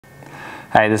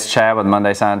Hey, this is Chad with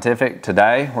Munday Scientific.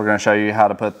 Today we're going to show you how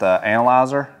to put the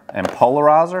analyzer and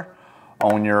polarizer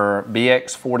on your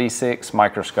BX46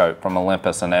 microscope from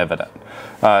Olympus and Evident.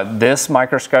 This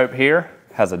microscope here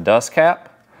has a dust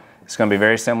cap. It's going to be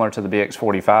very similar to the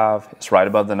BX45. It's right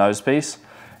above the nose piece,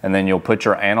 and then you'll put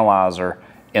your analyzer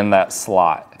in that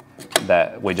slot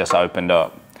that we just opened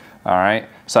up. All right,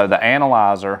 so the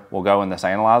analyzer will go in this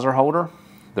analyzer holder.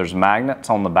 There's magnets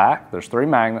on the back. There's 3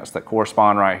 magnets that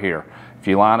correspond right here. If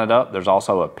you line it up, there's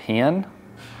also a pin.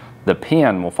 The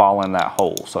pin will fall in that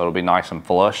hole, so it'll be nice and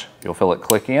flush. You'll feel it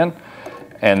click in,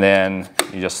 and then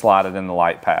you just slide it in the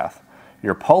light path.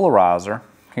 Your polarizer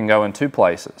can go in 2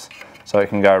 places. So it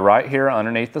can go right here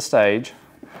underneath the stage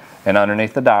and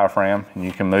underneath the diaphragm, and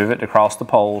you can move it across the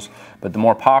poles, but the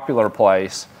more popular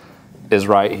place is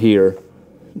right here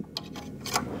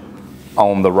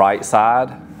on the right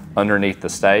side underneath the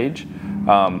stage.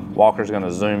 Walker's going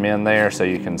to zoom in there so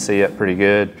you can see it pretty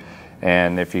good,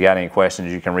 and if you got any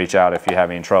questions you can reach out if you have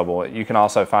any trouble. You can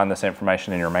also find this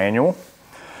information in your manual.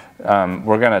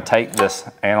 We're going to take this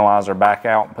analyzer back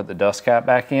out and put the dust cap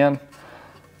back in.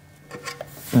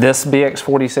 This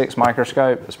BX46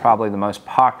 microscope is probably the most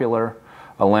popular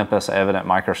Olympus Evident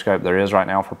microscope there is right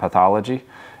now for pathology.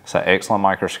 It's an excellent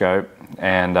microscope,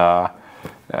 and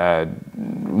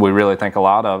we really think a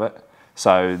lot of it.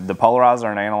 So the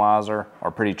polarizer and analyzer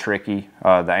are pretty tricky.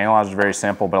 The analyzer is very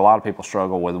simple, but a lot of people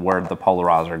struggle with where the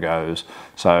polarizer goes.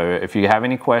 So if you have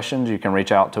any questions, you can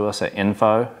reach out to us at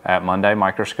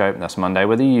info@mundaymicroscope, and that's Munday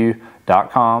with a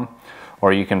U.com,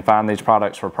 or you can find these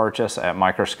products for purchase at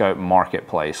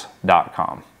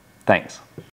microscopemarketplace.com. Thanks.